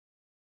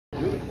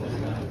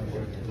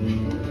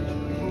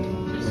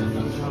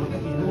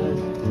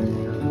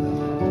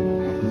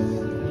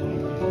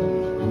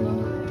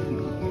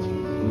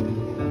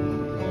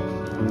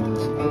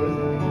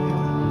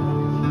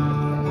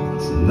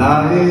Let's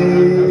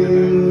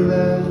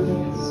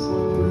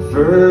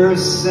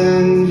reverse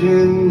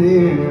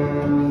engineer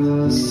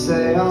the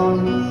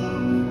seance.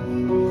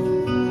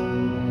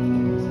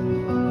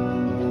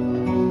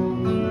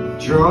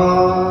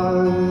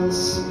 Draw the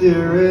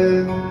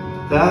spirit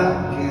back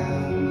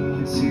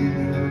into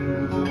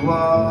the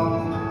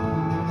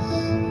walls.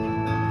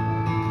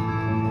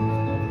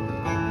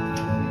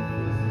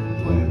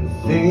 When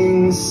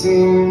things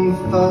seem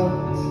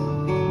fucked,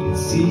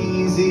 it's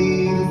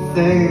easy to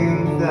think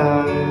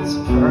that it's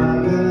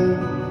permanent.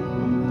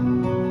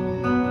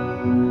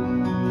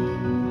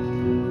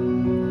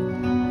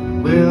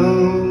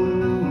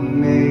 We'll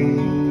make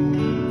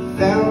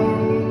them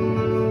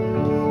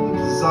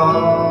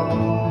dissolve.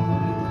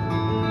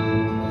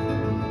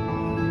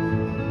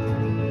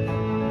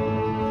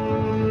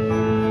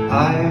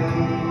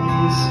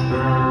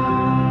 Icebergs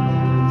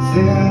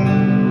in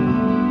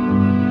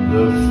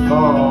the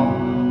falls.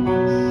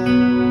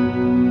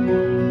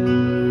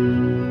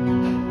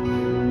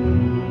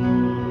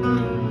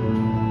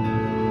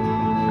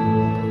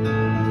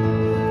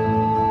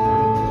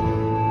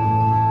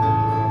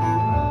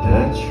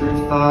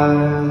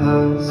 Petrified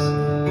husk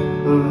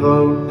of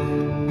oak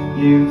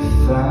you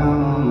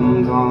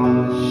found on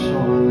the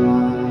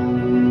shoreline.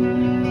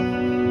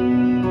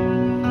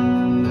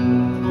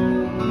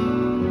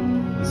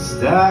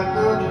 Stack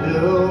of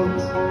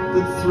hills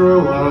that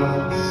throw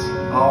us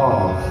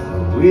off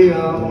the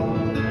wheel.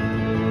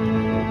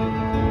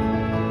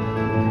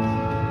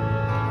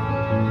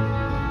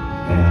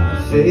 And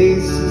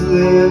faces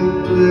lit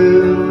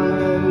blue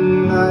at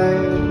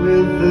night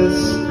with the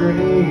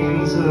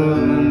screams of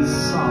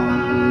insomnia.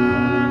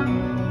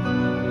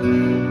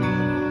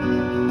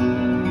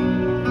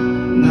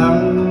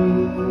 None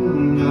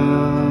of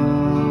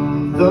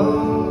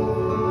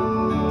those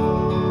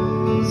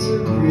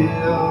are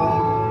real.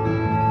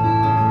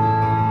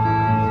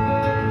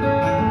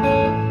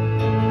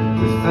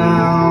 We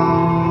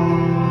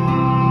found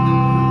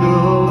the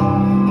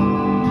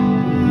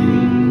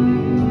holy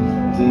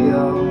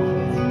deal.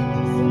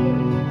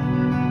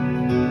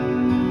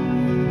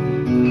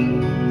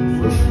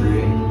 We're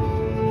free.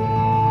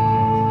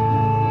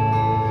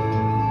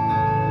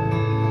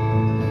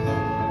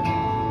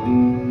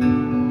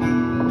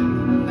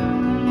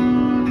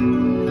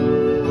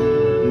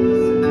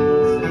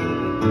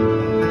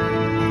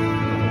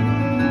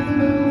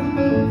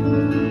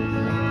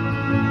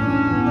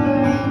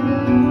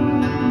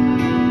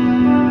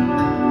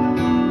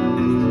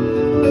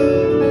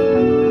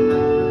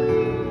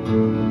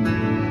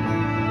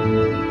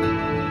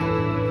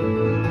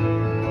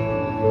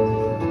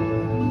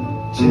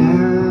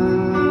 Yeah.